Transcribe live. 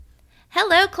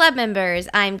Hello, club members.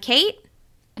 I'm Kate.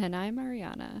 And I'm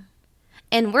Ariana.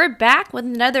 And we're back with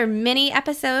another mini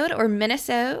episode or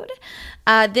minisode.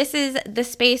 This is the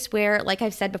space where, like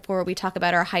I've said before, we talk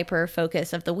about our hyper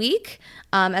focus of the week.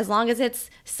 As long as it's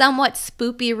somewhat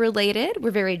spoopy related, we're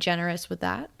very generous with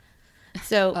that.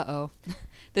 So, Uh-oh.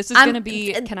 This is going to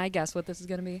be, can I guess what this is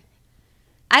going to be?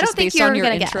 I don't think you're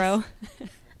going to guess.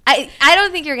 I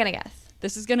don't think you're going to guess.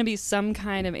 This is going to be some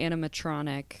kind of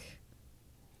animatronic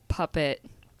puppet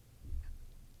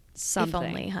something. If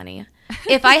only, honey.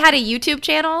 If I had a YouTube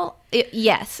channel,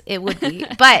 yes, it would be.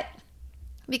 But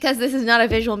because this is not a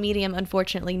visual medium,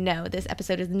 unfortunately, no, this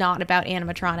episode is not about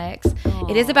animatronics. Aww.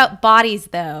 It is about bodies,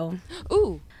 though.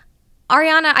 Ooh.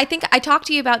 Ariana, I think I talked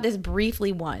to you about this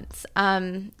briefly once,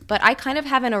 but I kind of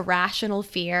have an irrational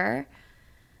fear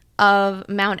of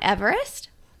Mount Everest.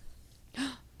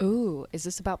 Ooh, is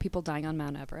this about people dying on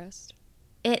Mount Everest?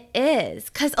 It is,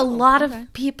 because a lot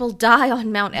of people die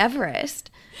on Mount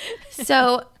Everest.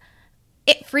 So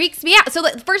it freaks me out. So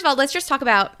first of all, let's just talk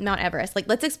about Mount Everest.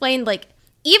 Let's explain, even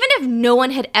if no one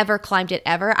had ever climbed it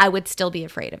ever, I would still be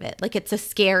afraid of it. It's a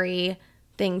scary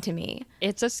thing to me.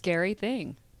 It's a scary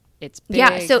thing. It's big.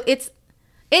 Yeah, so it's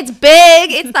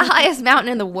big. It's the highest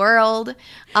mountain in the world.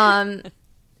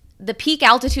 The peak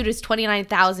altitude is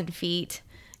 29,000 feet.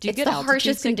 Do you get altitude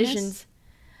harshest sickness? Conditions.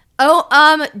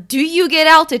 Oh, do you get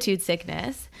altitude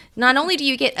sickness? Not only do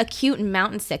you get acute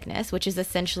mountain sickness, which is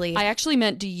essentially... I actually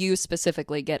meant, do you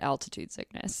specifically get altitude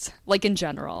sickness? In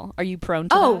general. Are you prone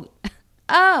to that?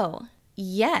 Oh,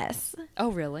 yes.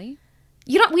 Oh, really?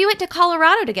 We went to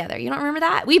Colorado together. You don't remember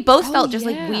that? We both felt just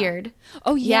weird.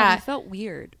 Oh, yeah. We felt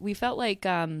weird. We felt like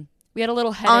we had a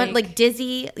little headache.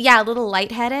 Dizzy. Yeah, a little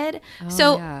lightheaded. Oh,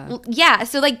 so,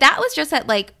 So, that was just at,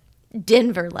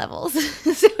 Denver levels.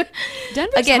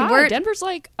 Denver's high. Denver's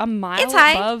a mile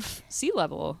above sea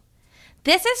level.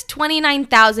 This is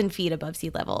 29,000 feet above sea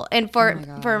level. And for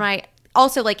my,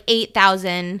 also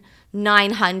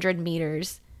 8,900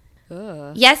 meters.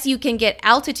 Ugh. Yes, you can get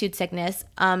altitude sickness,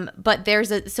 but there's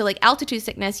altitude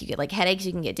sickness, you get headaches,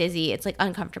 you can get dizzy, it's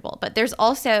uncomfortable. But there's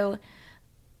also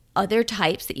other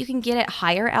types that you can get at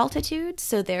higher altitudes.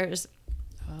 So there's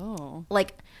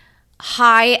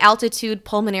high altitude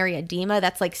pulmonary edema.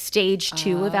 That's stage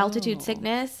 2 of altitude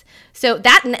sickness. So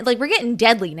that we're getting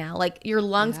deadly now. Your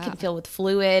lungs can fill with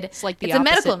fluid. It's the it's a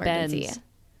medical emergency. Bends.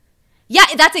 Yeah,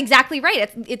 that's exactly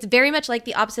right. It's very much like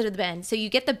the opposite of the bend. So you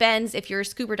get the bends if you're a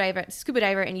scuba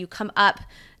diver and you come up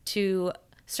to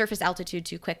surface altitude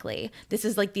too quickly. This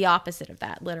is the opposite of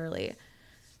that, literally.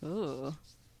 Ooh.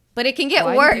 But it can get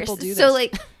Why worse. Do people do this? So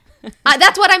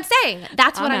that's what I'm saying.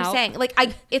 That's what I'm saying.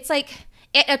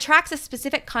 It attracts a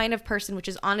specific kind of person, which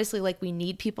is honestly we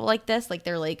need people like this.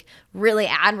 They're really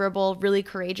admirable, really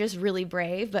courageous, really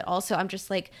brave. But also I'm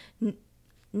just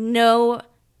no.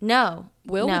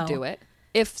 Will would do it.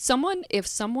 If someone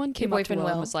came up to Will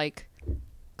and was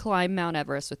climb Mount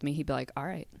Everest with me, he'd be all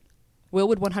right. Will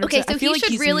would 100%. Okay, so I feel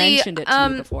he's really mentioned it to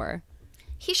me before.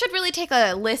 He should really take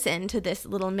a listen to this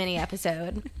little mini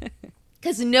episode.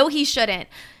 Because no, he shouldn't.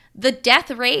 The death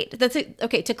rate,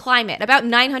 to climb it, about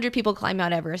 900 people climb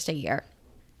Mount Everest a year.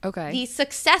 Okay. The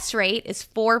success rate is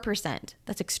 4%.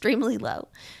 That's extremely low.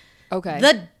 Okay.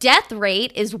 The death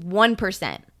rate is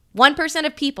 1%. 1%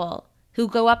 of people who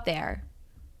go up there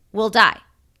will die.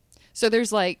 So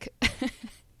there's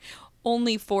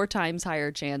only 4 times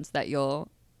higher chance that you'll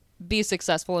be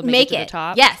successful and make it to the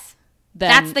top. Yes.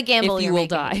 That's the gamble if you will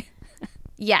die.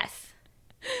 Yes.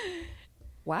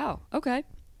 Wow. Okay.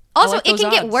 Also, it can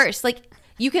get worse.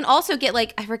 You can also get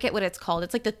I forget what it's called.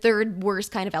 It's the third worst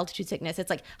kind of altitude sickness.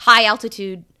 It's high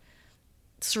altitude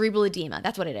cerebral edema.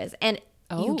 That's what it is. And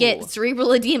you get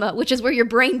cerebral edema, which is where your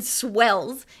brain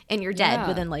swells and you're dead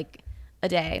within a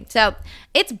day. So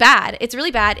it's bad. It's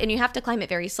really bad. And you have to climb it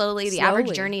very slowly. The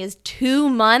average journey is 2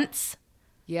 months.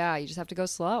 Yeah, you just have to go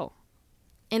slow.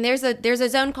 And there's a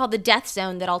zone called the death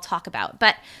zone that I'll talk about.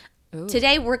 But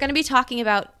today we're going to be talking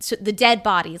about the dead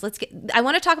bodies. I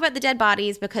want to talk about the dead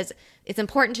bodies because it's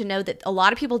important to know that a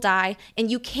lot of people die and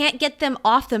you can't get them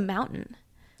off the mountain.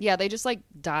 Yeah, they just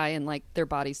die and their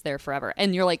body's there forever.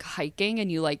 And you're hiking and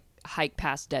you hike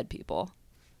past dead people.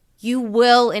 You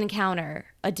will encounter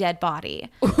a dead body.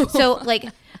 So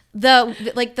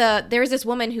there's this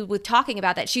woman who was talking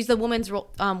about that. She's the woman's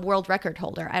world record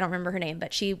holder. I don't remember her name,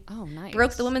 but she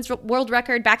broke the women's world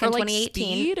record back in 2018.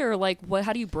 Speed or what?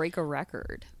 How do you break a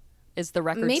record? Is the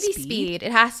record maybe speed?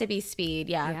 It has to be speed.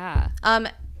 Yeah.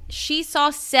 She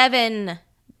saw 7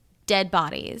 dead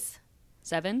bodies.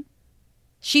 7?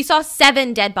 She saw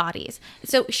 7 dead bodies.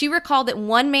 So she recalled that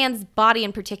one man's body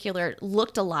in particular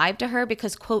looked alive to her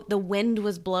because, quote, the wind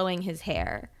was blowing his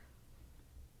hair.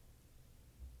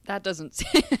 That doesn't...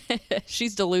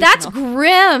 She's delusional. That's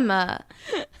grim.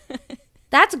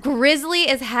 That's grisly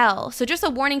as hell. So just a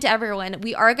warning to everyone,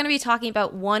 we are going to be talking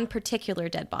about one particular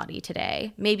dead body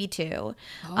today, maybe two.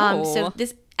 So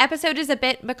this episode is a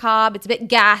bit macabre. It's a bit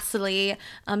ghastly.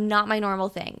 Not my normal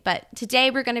thing. But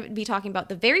today we're going to be talking about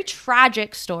the very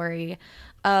tragic story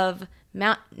of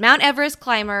Mount Everest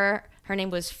climber. Her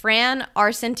name was Francys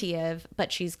Arsentiev,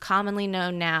 but she's commonly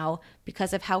known now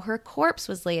because of how her corpse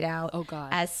was laid out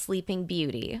as Sleeping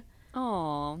Beauty.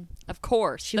 Oh, of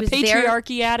course. She was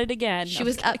patriarchy there. At it again. She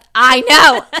was. I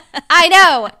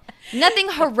know.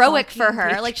 Nothing heroic for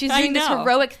her. Like she's doing this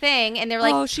heroic thing, and they're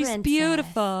like, "Oh, she's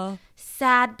beautiful,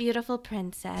 sad, beautiful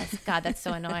princess." God, that's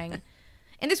so annoying.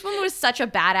 And this woman was such a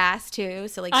badass too.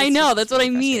 So like, I know. That's what I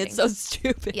mean. It's so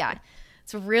stupid. Yeah,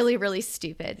 it's really, really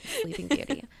stupid. Sleeping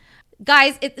Beauty,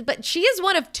 guys. But she is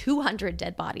one of 200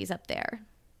 dead bodies up there.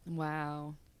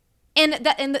 Wow. And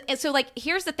so like,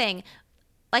 here's the thing.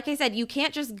 Like I said, you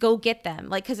can't just go get them.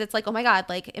 Like, because it's like, oh my God,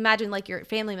 like imagine like your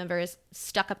family member is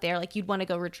stuck up there. Like you'd want to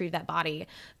go retrieve that body.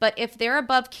 But if they're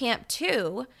above Camp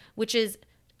 2, which is,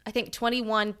 I think,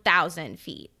 21,000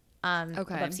 feet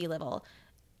above sea level,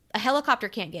 a helicopter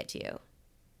can't get to you.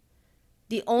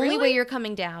 The only way you're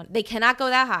coming down, they cannot go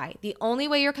that high. The only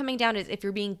way you're coming down is if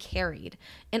you're being carried.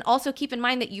 And also keep in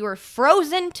mind that you are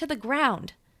frozen to the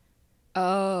ground.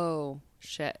 Oh,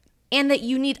 shit. And that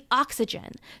you need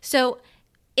oxygen. So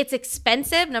it's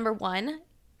expensive, number one.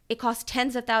 It costs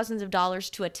tens of thousands of dollars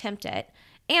to attempt it.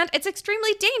 And it's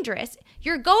extremely dangerous.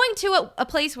 You're going to a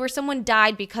place where someone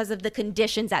died because of the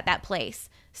conditions at that place.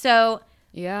 So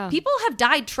yeah, people have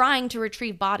died trying to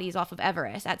retrieve bodies off of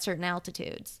Everest at certain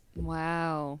altitudes.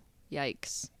 Wow.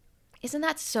 Yikes. Isn't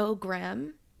that so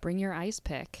grim? Bring your ice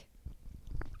pick.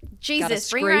 Jesus,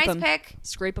 bring your ice pick.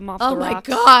 Scrape them off the rocks.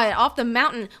 Oh my God, off the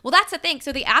mountain. Well, that's the thing.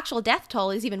 So the actual death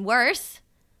toll is even worse.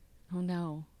 Oh,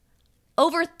 no.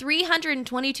 Over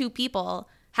 322 people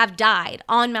have died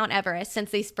on Mount Everest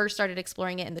since they first started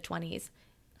exploring it in the 20s.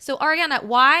 So, Ariana,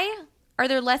 why are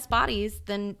there less bodies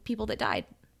than people that died?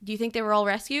 Do you think they were all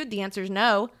rescued? The answer is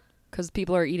no. Because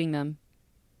people are eating them.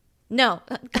 No.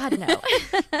 God, no.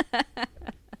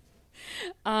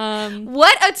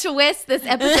 What a twist this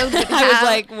episode would have. I was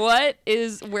like,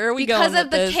 where are we going with this? Because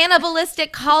of the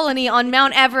cannibalistic colony on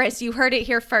Mount Everest. You heard it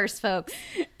here first, folks.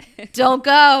 Don't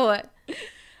go.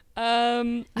 I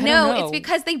don't know. It's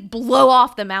because they blow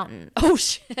off the mountain. Oh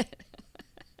shit.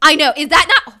 I know. Is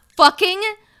that not fucking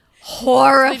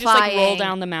horrifying? So they just like roll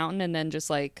down the mountain and then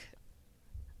just like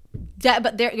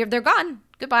but they're gone.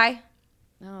 Goodbye.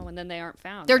 Oh, and then they aren't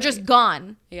found. They're just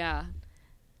gone. Yeah.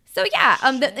 So yeah,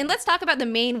 and let's talk about the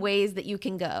main ways that you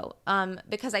can go,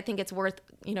 because I think it's worth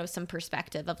some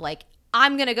perspective of like,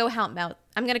 I'm gonna go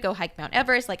hike Mount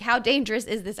Everest. Like, how dangerous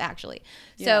is this actually?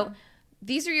 Yeah. So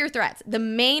these are your threats. The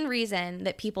main reason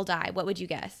that people die, what would you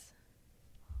guess?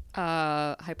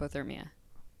 Hypothermia.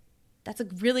 That's a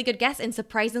really good guess, and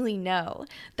surprisingly, no.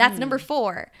 That's number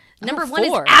 4. Number 1 is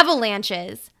 4.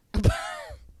 Avalanches.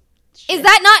 Is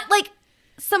that not like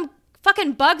some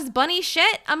fucking Bugs Bunny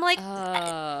shit? I'm like,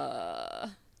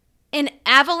 an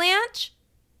avalanche?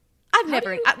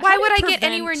 Why would I get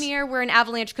anywhere near where an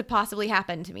avalanche could possibly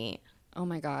happen to me? Oh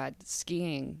my God,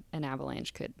 skiing, an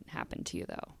avalanche could happen to you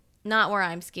though. Not where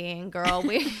I'm skiing, girl.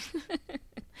 We're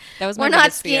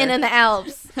not skiing in the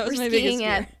Alps. We're skiing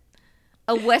at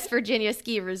a West Virginia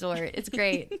ski resort. It's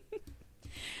great.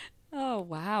 Oh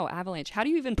wow, avalanche. How do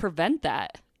you even prevent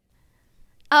that?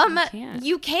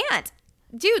 You can't.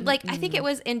 Dude, like, I think it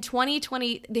was in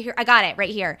 2020. I got it right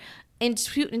here. In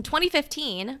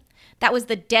 2015, that was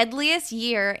the deadliest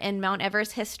year in Mount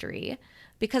Everest history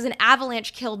because an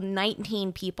avalanche killed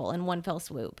 19 people in one fell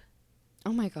swoop.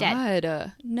 Oh, my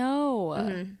God. No.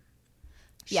 Mm-hmm.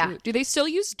 Yeah. Do they still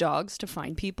use dogs to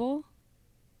find people?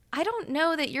 I don't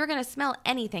know that you're going to smell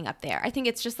anything up there. I think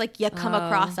it's just like you come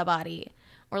across a body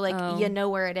or like you know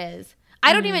where it is.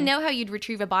 I don't even know how you'd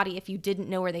retrieve a body if you didn't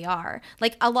know where they are.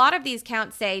 Like, a lot of these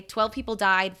counts say 12 people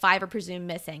died, 5 are presumed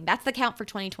missing. That's the count for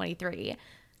 2023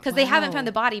 because they haven't found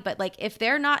the body. But like, if they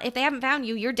haven't found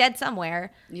you, you're dead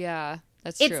somewhere. Yeah,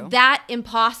 that's true. It's that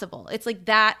impossible. It's like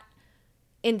that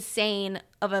insane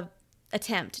of a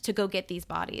attempt to go get these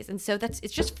bodies. And so it's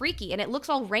just freaky. And it looks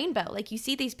all rainbow. Like, you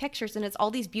see these pictures and it's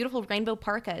all these beautiful rainbow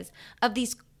parkas of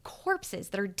these corpses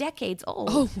that are decades old.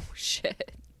 Oh,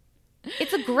 shit.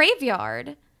 It's a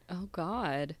graveyard. Oh,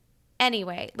 God.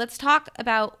 Anyway, let's talk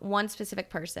about one specific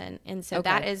person. And so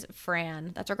that is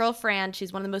Fran. That's our girl Fran.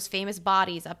 She's one of the most famous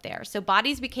bodies up there. So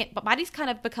bodies kind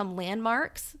of become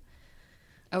landmarks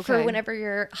for whenever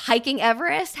you're hiking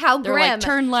Everest. How They're grim. Like,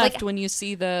 turn left when you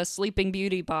see the Sleeping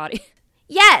Beauty body.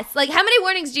 Yes. Like, how many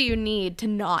warnings do you need to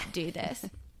not do this?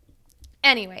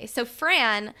 Anyway, so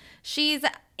Fran, she's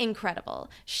incredible.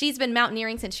 She's been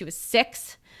mountaineering since she was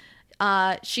 6.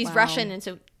 She's Russian, and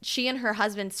so she and her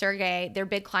husband Sergey, they're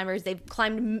big climbers. They've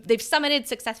summited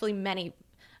successfully many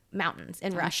mountains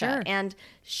in Russia, sure. And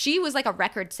she was like a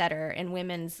record setter in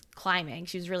women's climbing.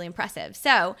 She was really impressive.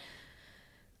 So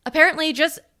apparently,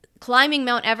 just climbing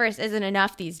Mount Everest isn't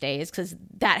enough these days, because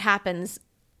that happens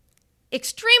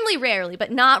extremely rarely,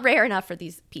 but not rare enough for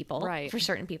these people, right? For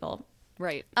certain people,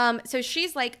 right? So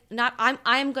she's like,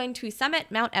 I'm going to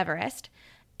summit Mount Everest.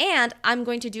 And I'm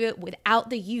going to do it without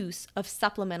the use of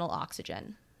supplemental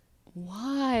oxygen.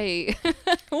 Why?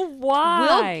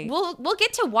 Why? We'll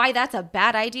get to why that's a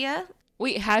bad idea.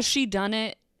 Wait, has she done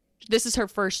it? This is her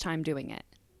first time doing it,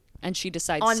 and she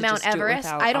decides on to Mount just Everest. Do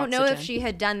it without I don't know oxygen. if she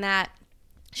had done that.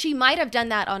 She might have done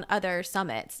that on other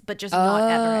summits, but just not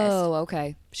Everest. Oh,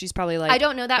 okay. She's probably like, I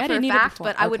don't know that for a fact,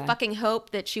 but I would fucking hope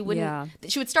that she wouldn't. Yeah.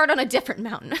 That she would start on a different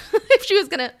mountain if she was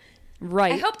gonna.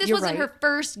 Right. I hope this wasn't her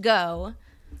first go.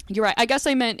 You're right. I guess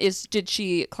I meant did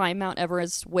she climb Mount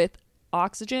Everest with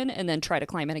oxygen and then try to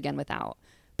climb it again without?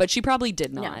 But she probably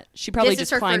did not. No. She probably this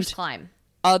just is her climbed first climb.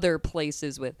 Other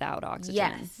places without oxygen.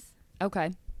 Yes.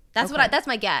 Okay. That's that's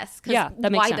my guess. Yeah,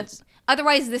 that makes sense.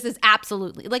 Otherwise, this is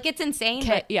absolutely like it's insane.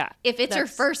 But yeah. If it's her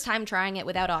first time trying it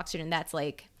without oxygen, that's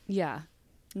like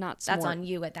not smart. That's on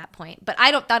you at that point. But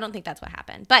I don't think that's what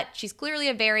happened. But she's clearly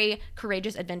a very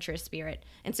courageous, adventurous spirit.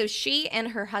 And so she and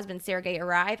her husband Sergey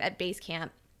arrive at base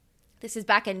camp. This is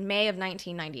back in May of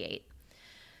 1998.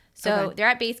 So they're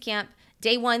at base camp.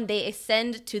 Day 1, they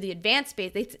ascend to the advanced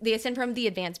base. They ascend from the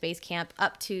advanced base camp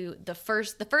up to the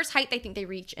first height they think they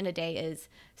reach in a day is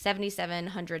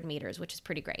 7,700 meters, which is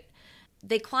pretty great.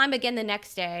 They climb again the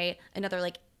next day, another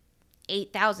like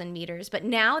 8,000 meters. But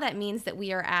now that means that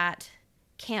we are at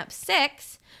Camp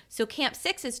 6. So Camp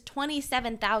 6 is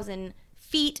 27,000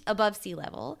 feet above sea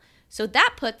level. So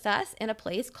that puts us in a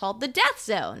place called the Death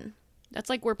Zone. That's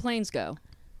like where planes go.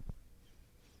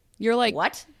 You're like...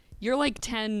 What? You're like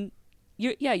 10...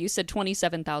 You said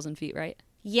 27,000 feet, right?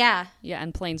 Yeah. Yeah,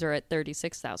 and planes are at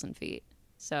 36,000 feet.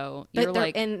 So you're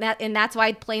like... And that's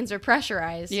why planes are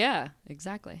pressurized. Yeah,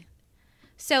 exactly.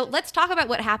 So let's talk about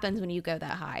what happens when you go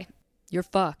that high. You're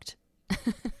fucked.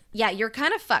 Yeah, you're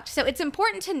kind of fucked. So it's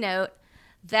important to note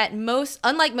that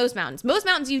unlike most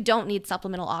mountains you don't need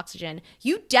supplemental oxygen.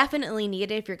 You definitely need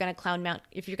it if you're going to climb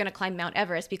Mount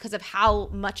Everest because of how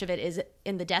much of it is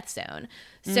in the death zone.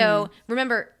 So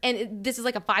remember, and this is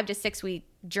like a 5 to 6 week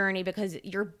journey because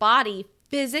your body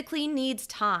physically needs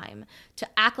time to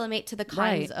acclimate to the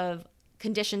kinds of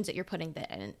conditions that you're putting them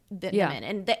in.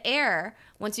 And the air,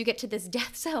 once you get to this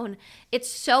death zone, it's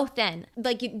so thin.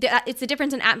 Like it's the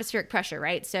difference in atmospheric pressure,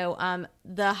 right? So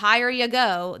the higher you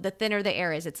go, the thinner the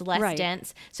air is. It's less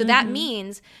dense. So that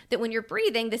means that when you're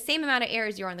breathing the same amount of air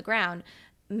as you're on the ground,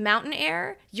 mountain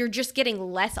air, you're just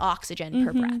getting less oxygen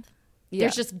per breath. Yeah.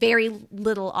 There's just very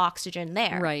little oxygen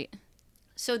there. Right.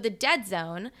 So the dead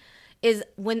zone is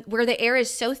where the air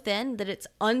is so thin that it's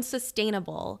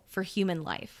unsustainable for human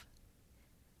life.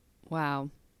 Wow.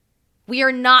 We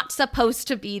are not supposed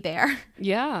to be there.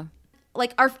 Yeah.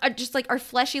 Like our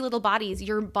fleshy little bodies,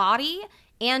 your body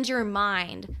and your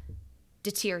mind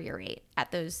deteriorate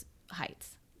at those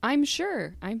heights. I'm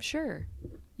sure.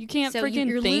 You can't freaking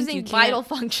you're think. Losing vital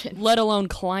function. Let alone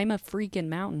climb a freaking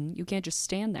mountain. You can't just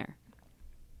stand there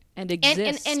and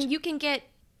exist. And you can get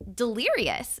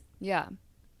delirious. Yeah.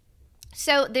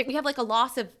 So we have like a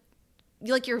loss of,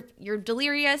 like you're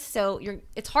delirious, so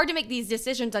it's hard to make these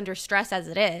decisions under stress as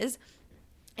it is,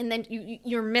 and then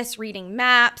you're misreading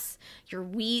maps, you're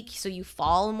weak, so you're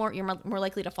more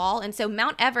likely to fall. And so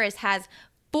Mount Everest has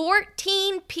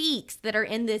 14 peaks that are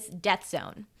in this death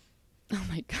zone. Oh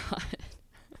my god.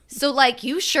 So like,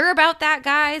 you sure about that,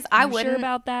 guys? I wouldn't. Sure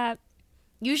about that?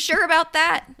 You sure about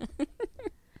that?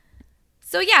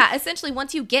 So yeah, essentially,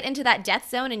 once you get into that death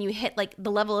zone and you hit like the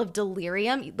level of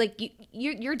delirium, like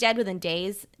you're dead within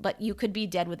days, but you could be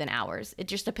dead within hours. It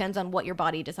just depends on what your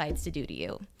body decides to do to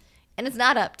you, and it's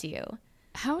not up to you.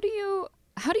 How do you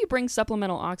bring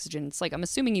supplemental oxygen? It's like, I'm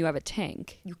assuming you have a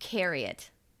tank. You carry it.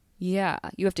 Yeah,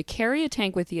 you have to carry a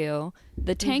tank with you.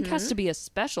 The tank has to be a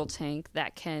special tank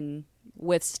that can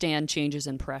withstand changes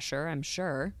in pressure, I'm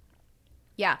sure.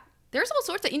 Yeah. There's all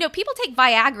sorts of, people take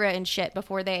Viagra and shit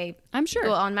before they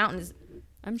go on mountains.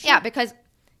 I'm sure. Yeah, because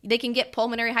they can get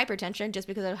pulmonary hypertension just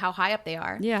because of how high up they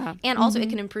are. Yeah. And also it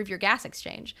can improve your gas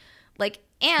exchange.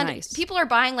 People are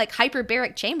buying like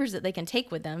hyperbaric chambers that they can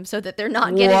take with them so that they're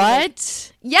not getting...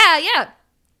 What? Yeah.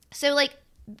 So like,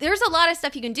 there's a lot of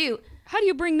stuff you can do. How do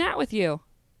you bring that with you?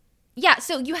 Yeah,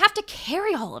 so you have to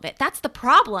carry all of it. That's the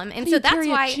problem. And so that's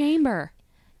why a chamber.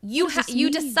 You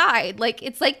decide. Like,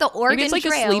 it's like the Oregon it's like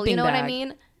Trail, you know what I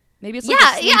mean? Maybe it's like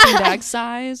a sleeping bag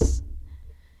size.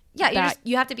 Yeah,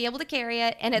 you have to be able to carry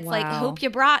it, and it's like, hope you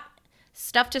brought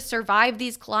stuff to survive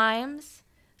these climbs.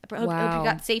 Hope you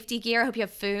got safety gear. I hope you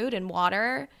have food and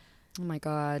water. Oh my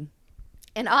God.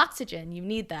 And oxygen. You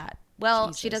need that. Well,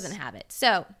 Jesus. She doesn't have it.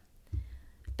 So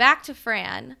back to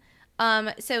Fran.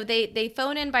 So they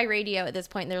phone in by radio at this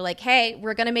point, and they're like, hey,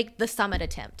 we're going to make the summit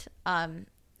attempt.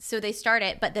 So they start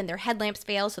it, but then their headlamps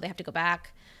fail, so they have to go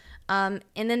back. And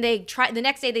then the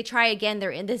next day they try again.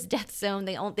 They're in this death zone.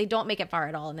 They don't make it far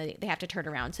at all, and they have to turn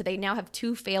around. So they now have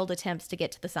 2 failed attempts to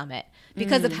get to the summit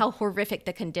because of how horrific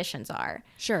the conditions are.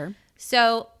 Sure.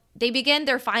 So they begin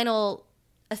their final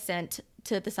ascent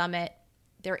to the summit.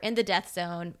 They're in the death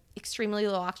zone, extremely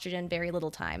low oxygen, very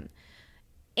little time.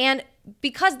 And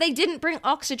because they didn't bring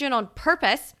oxygen on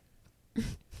purpose,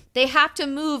 they have to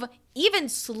move even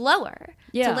slower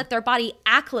to let their body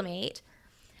acclimate.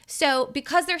 So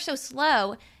because they're so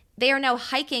slow, they are now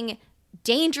hiking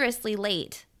dangerously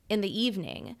late in the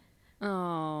evening.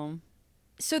 Oh.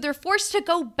 So they're forced to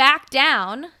go back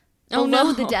down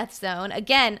below the death zone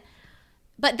again.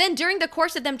 But then during the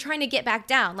course of them trying to get back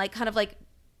down, like kind of like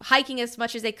hiking as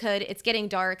much as they could, it's getting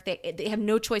dark. They have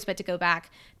no choice but to go back.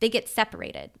 They get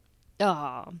separated.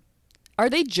 Oh. Are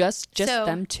they just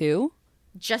them two?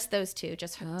 Just those two,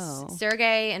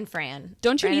 Sergey and Fran.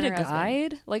 Don't you need a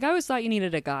guide? Like, I always thought you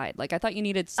needed a guide. Like, I thought you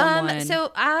needed someone.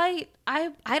 So I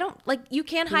don't, like, you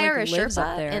can hire a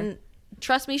Sherpa, and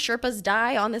trust me, Sherpas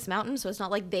die on this mountain, so it's not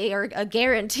like they are a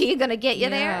guarantee gonna get you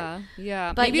there.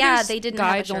 Yeah, but maybe they didn't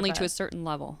guides have a Sherpa. Only to a certain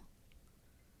level.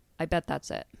 I bet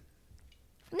that's it.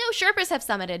 No, Sherpas have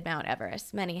summited Mount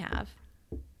Everest. Many have.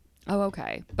 Oh,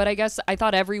 okay. But I guess I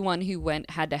thought everyone who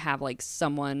went had to have like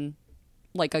someone.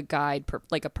 Like a guide,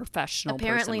 like a professional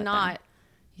Apparently person not.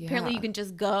 Yeah. Apparently you can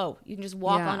just go. You can just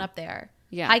walk on up there.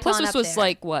 Yeah. Hike Plus on this up was there.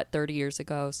 like, what, 30 years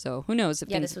ago? So who knows if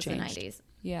things have changed. This was the 90s.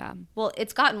 Yeah. Well,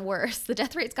 it's gotten worse. The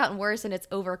death rate's gotten worse, and it's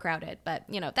overcrowded. But,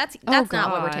 you know, that's not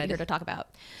what we're here to talk about.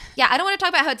 Yeah, I don't want to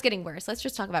talk about how it's getting worse. Let's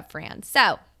just talk about Fran.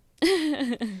 So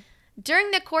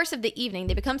during the course of the evening,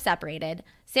 they become separated.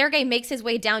 Sergey makes his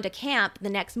way down to camp the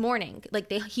next morning. Like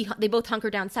they both hunker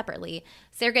down separately.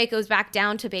 Sergey goes back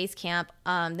down to base camp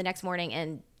the next morning,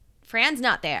 and Fran's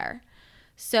not there.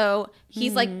 So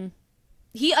he's like,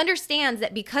 he understands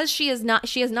that because she has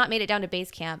not made it down to base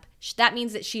camp, that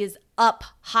means that she is up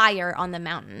higher on the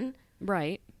mountain.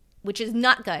 Right. Which is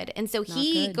not good. And so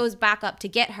he goes back up to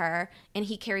get her, and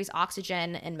he carries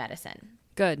oxygen and medicine.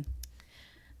 Good.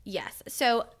 Yes.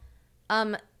 So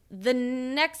the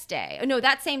next day,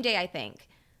 that same day, I think,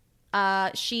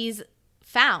 she's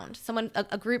found.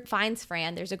 A group finds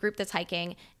Fran. There's a group that's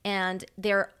hiking, and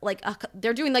they're like,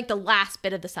 they're doing like the last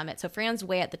bit of the summit. So Fran's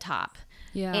way at the top.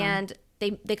 Yeah. And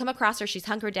they come across her. She's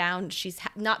hunkered down. She's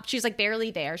like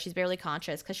barely there. She's barely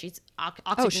conscious because she's oxygen.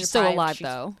 Oh, she's still alive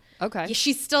though. Okay. Yeah,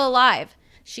 she's still alive.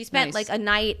 She spent like a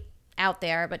night out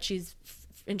there, but she's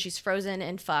frozen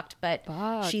and fucked, but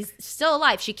she's still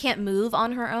alive. She can't move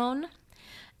on her own.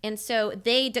 And so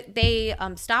they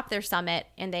stop their summit,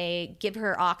 and they give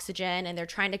her oxygen, and they're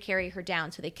trying to carry her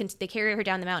down. So they carry her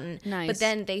down the mountain. Nice. But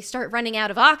then they start running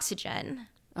out of oxygen.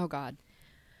 Oh, God.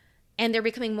 And they're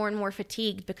becoming more and more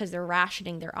fatigued because they're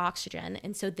rationing their oxygen.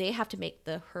 And so they have to make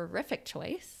the horrific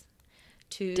choice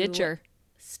to ditch her.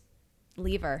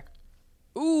 Leave her.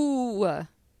 Ooh.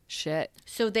 Shit.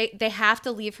 So they have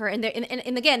to leave her, and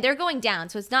again they're going down.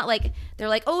 So it's not like they're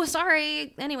like, oh,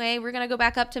 sorry. Anyway, we're gonna go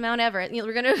back up to Mount Everest.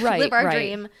 We're gonna live our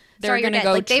dream. They're gonna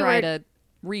go try to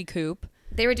recoup.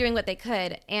 They were doing what they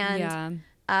could, and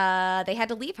they had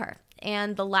to leave her.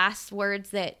 And the last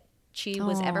words that she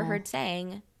was ever heard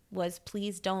saying was,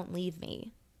 "Please don't leave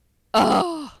me."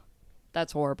 Oh,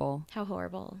 that's horrible. How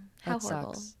horrible. How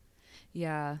horrible. Sucks.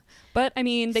 Yeah. But I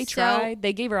mean, they tried.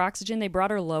 They gave her oxygen. They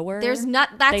brought her lower. That's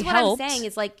what helped. I'm saying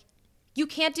is like, you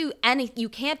can't do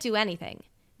anything.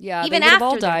 Yeah. Even they would have after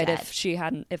all died dead.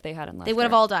 if they hadn't left. They would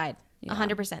have all died.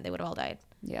 100%. They would have all died.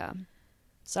 Yeah.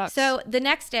 Sucks. So the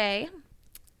next day,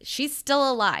 she's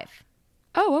still alive.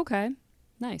 Oh, okay.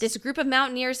 Nice. This group of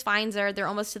mountaineers finds her. They're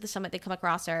almost to the summit. They come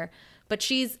across her, but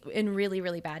she's in really,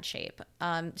 really bad shape.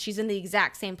 She's in the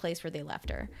exact same place where they left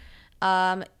her.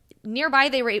 Nearby,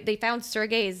 they found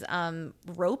Sergey's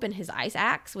rope and his ice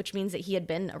axe, which means that he had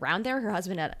been around there. Her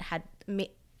husband had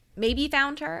maybe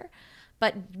found her,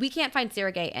 but we can't find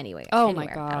Sergey anywhere. Oh my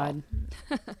God!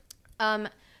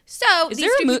 So is these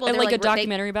there two people, a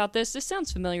documentary about this? This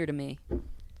sounds familiar to me.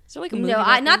 Is there like a movie? No,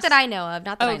 about not this? that I know of.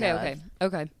 Not that I know of.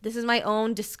 Okay. This is my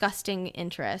own disgusting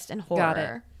interest and horror. Got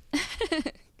it.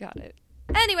 Got it.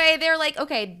 Anyway, they're like,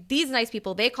 okay, these nice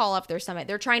people, they call off their summit.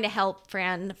 They're trying to help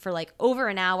Fran for like over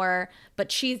an hour,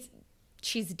 but she's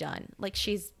done. Like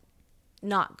she's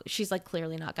like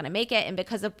clearly not going to make it. And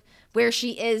because of where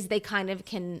she is, they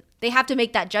have to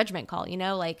make that judgment call, you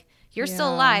know, like you're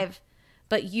still alive,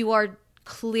 but you are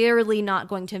clearly not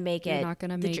going to make it. You're not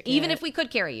going to make it. Even if we could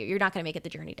carry you, you're not going to make it the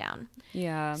journey down.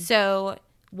 Yeah. So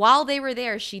while they were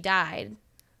there, she died.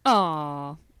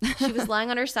 Aww. She was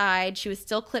lying on her side. She was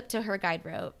still clipped to her guide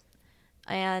rope.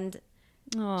 And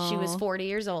Aww. She was 40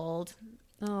 years old.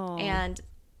 Aww. And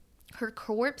her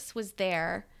corpse was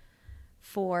there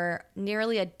for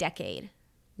nearly a decade.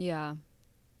 Yeah.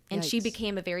 And she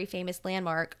became a very famous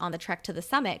landmark on the trek to the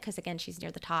summit because, again, she's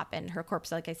near the top. And her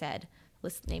corpse, like I said,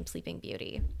 was named Sleeping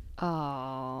Beauty.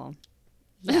 Oh.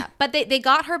 Yeah. But they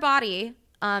got her body.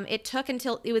 It took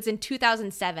until it was in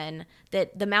 2007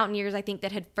 that the mountaineers, I think,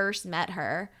 that had first met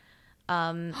her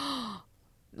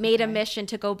made a mission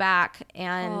to go back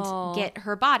and get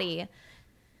her body.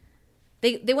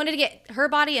 They wanted to get her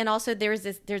body, and also there's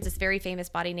this very famous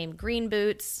body named Green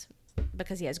Boots,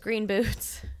 because he has green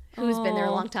boots, who's been there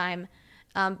a long time,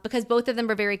 because both of them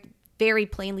were very, very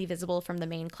plainly visible from the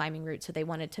main climbing route, so they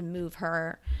wanted to move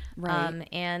her, right.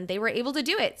 And they were able to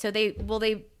do it. So they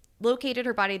located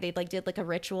her body. They did a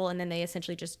ritual, and then they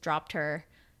essentially just dropped her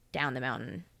down the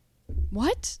mountain.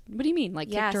 What do you mean?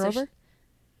 Kicked her over?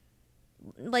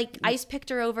 Ice picked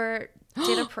her over,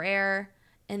 did a prayer,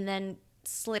 and then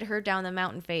slid her down the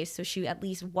mountain face so she at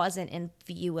least wasn't in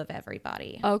view of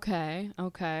everybody. Okay.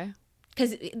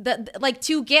 Because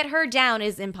to get her down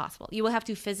is impossible. You will have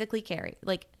to physically carry.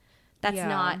 That's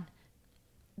not.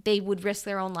 They would risk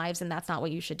their own lives, and that's not what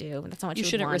you should do. That's not what you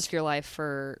shouldn't want. risk your life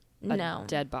for a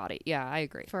dead body. Yeah, I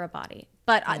agree. For a body,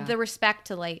 but the respect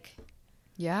to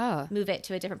move it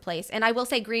to a different place. And I will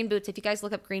say, Green Boots. If you guys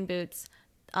look up Green Boots,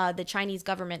 the Chinese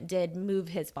government did move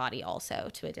his body also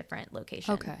to a different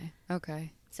location.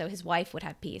 Okay. So his wife would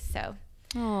have peace. So,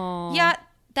 aww. Yeah,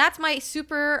 that's my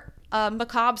super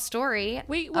macabre story.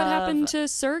 Wait, what happened to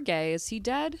Sergei? Is he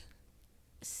dead?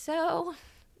 So,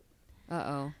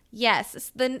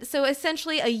 yes. So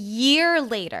essentially, a year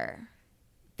later,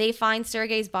 they find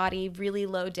Sergei's body really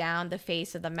low down the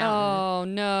face of the mountain. Oh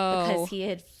no! Because he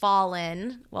had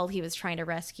fallen while he was trying to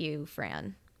rescue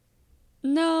Fran.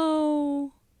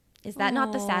 No. Is that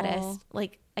not the saddest?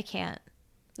 I can't.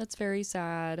 That's very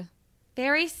sad.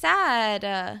 Very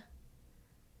sad.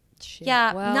 Shit.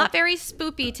 Yeah, well, not very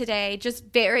spoopy today. Just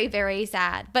very, very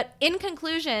sad. But in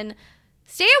conclusion,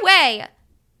 stay away.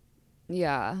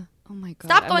 Yeah. Oh my God.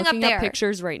 Stop going I'm looking up there. Up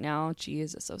pictures right now.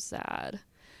 Jeez, it's so sad.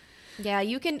 Yeah,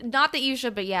 you can. Not that you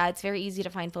should, but yeah, it's very easy to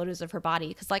find photos of her body.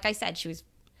 Because like I said, she was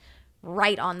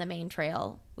right on the main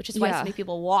trail, which is why so many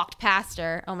people walked past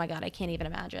her. Oh my God, I can't even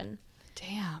imagine.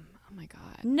 Damn. Oh my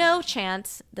God. No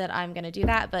chance that I'm going to do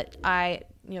that, but I,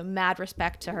 mad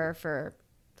respect to her for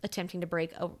attempting to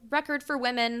break a record for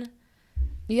women.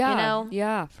 Yeah.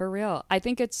 Yeah, for real. I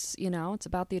think it's, it's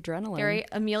about the adrenaline. Very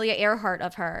Amelia Earhart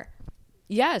of her.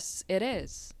 Yes, it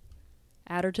is.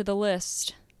 Add her to the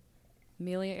list.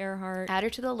 Amelia Earhart. Add her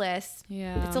to the list.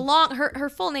 Yeah. It's a long, her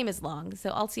full name is long, so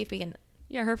I'll see if we can.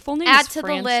 Yeah, her full name add is to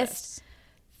Francis. the list.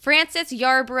 Francys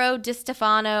Yarbro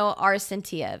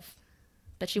Distefano-Arsentiev.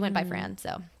 But she went by Fran,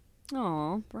 so.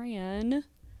 Aw, Fran.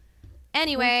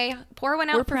 Anyway, pour one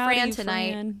out for Fran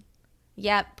tonight. Fran.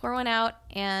 Yep, pour one out,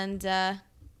 and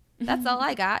that's all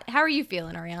I got. How are you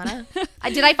feeling, Ariana?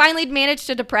 Did I finally manage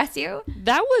to depress you?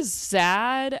 That was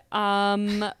sad.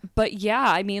 But yeah,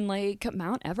 I mean,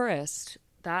 Mount Everest,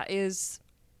 that is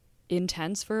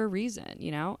intense for a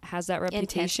reason, has that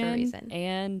reputation. Intense for a reason.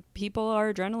 And people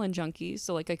are adrenaline junkies,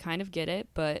 so I kind of get it,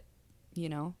 but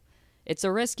it's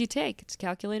a risk you take. It's a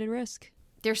calculated risk.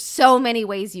 There's so many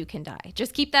ways you can die.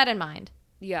 Just keep that in mind.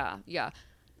 Yeah.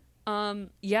 I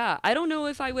don't know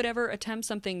if I would ever attempt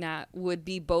something that would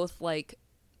be both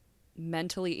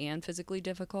mentally and physically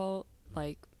difficult.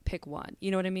 Pick one. You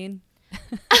know what I mean?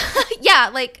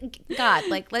 Yeah, God,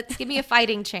 let's give me a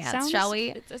fighting chance, shall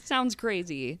we? It sounds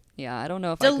crazy. Yeah, I don't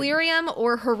know if delirium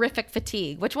or horrific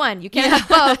fatigue. Which one? You can't have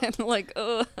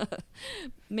both.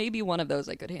 Maybe one of those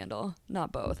I could handle.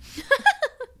 Not both.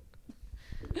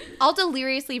 I'll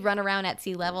deliriously run around at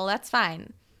sea level. That's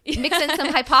fine. Mix in some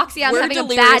hypoxia. I'm We're having a bad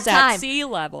delirious time. At sea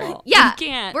level. Yeah, you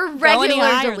can't. We're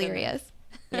regular delirious.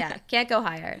 Yeah, can't go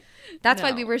higher. That's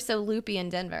why we were so loopy in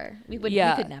Denver. We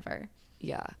could never.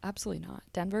 Yeah, absolutely not.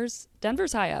 Denver's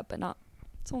high up, but not.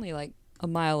 It's only a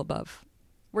mile above.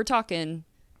 We're talking,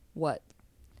 what,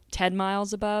 10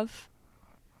 miles above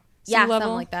sea level?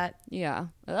 Something like that. Yeah.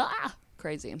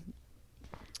 Crazy.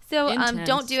 So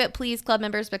don't do it, please, club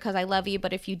members, because I love you.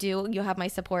 But if you do, you'll have my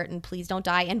support, and please don't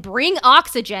die. And bring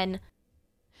oxygen.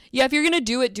 Yeah, if you're going to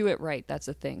do it right. That's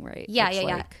the thing, right?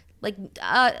 Yeah. Like,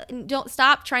 don't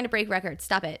stop trying to break records.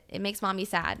 Stop it. It makes mommy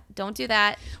sad. Don't do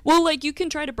that. Well, like, you can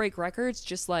try to break records,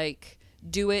 just like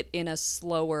do it in a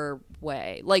slower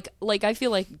way. Like I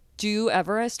feel like do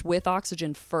Everest with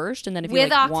oxygen first, and then if you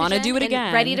want to do it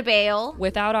again, ready to bail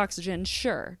without oxygen,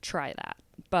 sure, try that.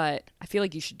 But I feel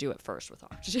like you should do it first with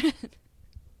oxygen.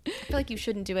 I feel like you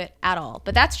shouldn't do it at all.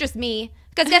 But that's just me.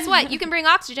 Because guess what? You can bring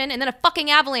oxygen and then a fucking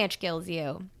avalanche kills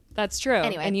you. That's true.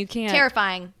 Anyway, and you can't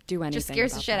terrifying. Do anything. Just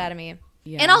scares the shit out of me.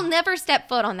 Yeah. And I'll never step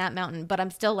foot on that mountain, but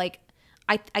I'm still like,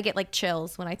 I get like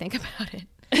chills when I think about it.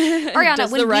 Ariana,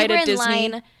 Does when the ride we were at in Disney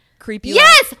line, creep you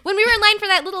yes, when we were in line for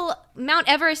that little Mount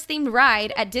Everest themed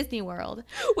ride at Disney World.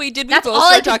 Wait, did we That's both all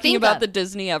I start could talking think about of. the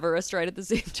Disney Everest ride at the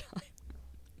same time?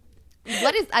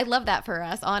 I love that for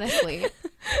us, honestly.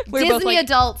 We're both Disney like,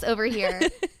 adults over here.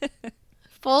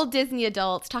 Full Disney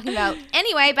adults talking about,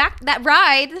 anyway, back that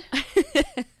ride.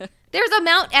 There's a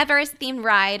Mount Everest themed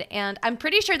ride, and I'm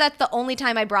pretty sure that's the only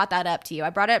time I brought that up to you. I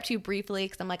brought it up to you briefly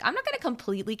because I'm like, I'm not going to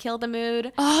completely kill the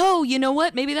mood. oh, you know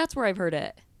what? Maybe that's where I've heard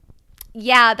it.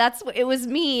 Yeah, it was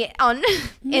me on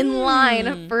in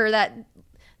line for that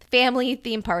family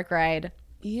theme park ride.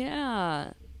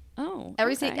 Yeah. Oh.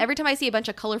 Every time I see a bunch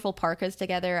of colorful parkas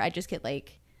together, I just get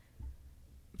like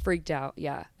freaked out.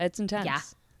 Yeah, it's intense. Yeah.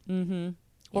 Mm-hmm.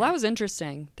 Well, that was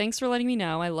interesting. Thanks for letting me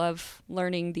know. I love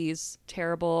learning these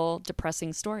terrible,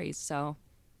 depressing stories. So,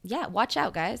 yeah, watch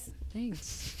out, guys.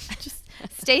 Thanks. Just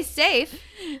stay safe,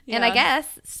 and I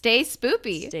guess stay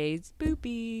spoopy. Stay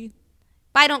spoopy.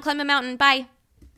 Bye. Don't climb a mountain. Bye.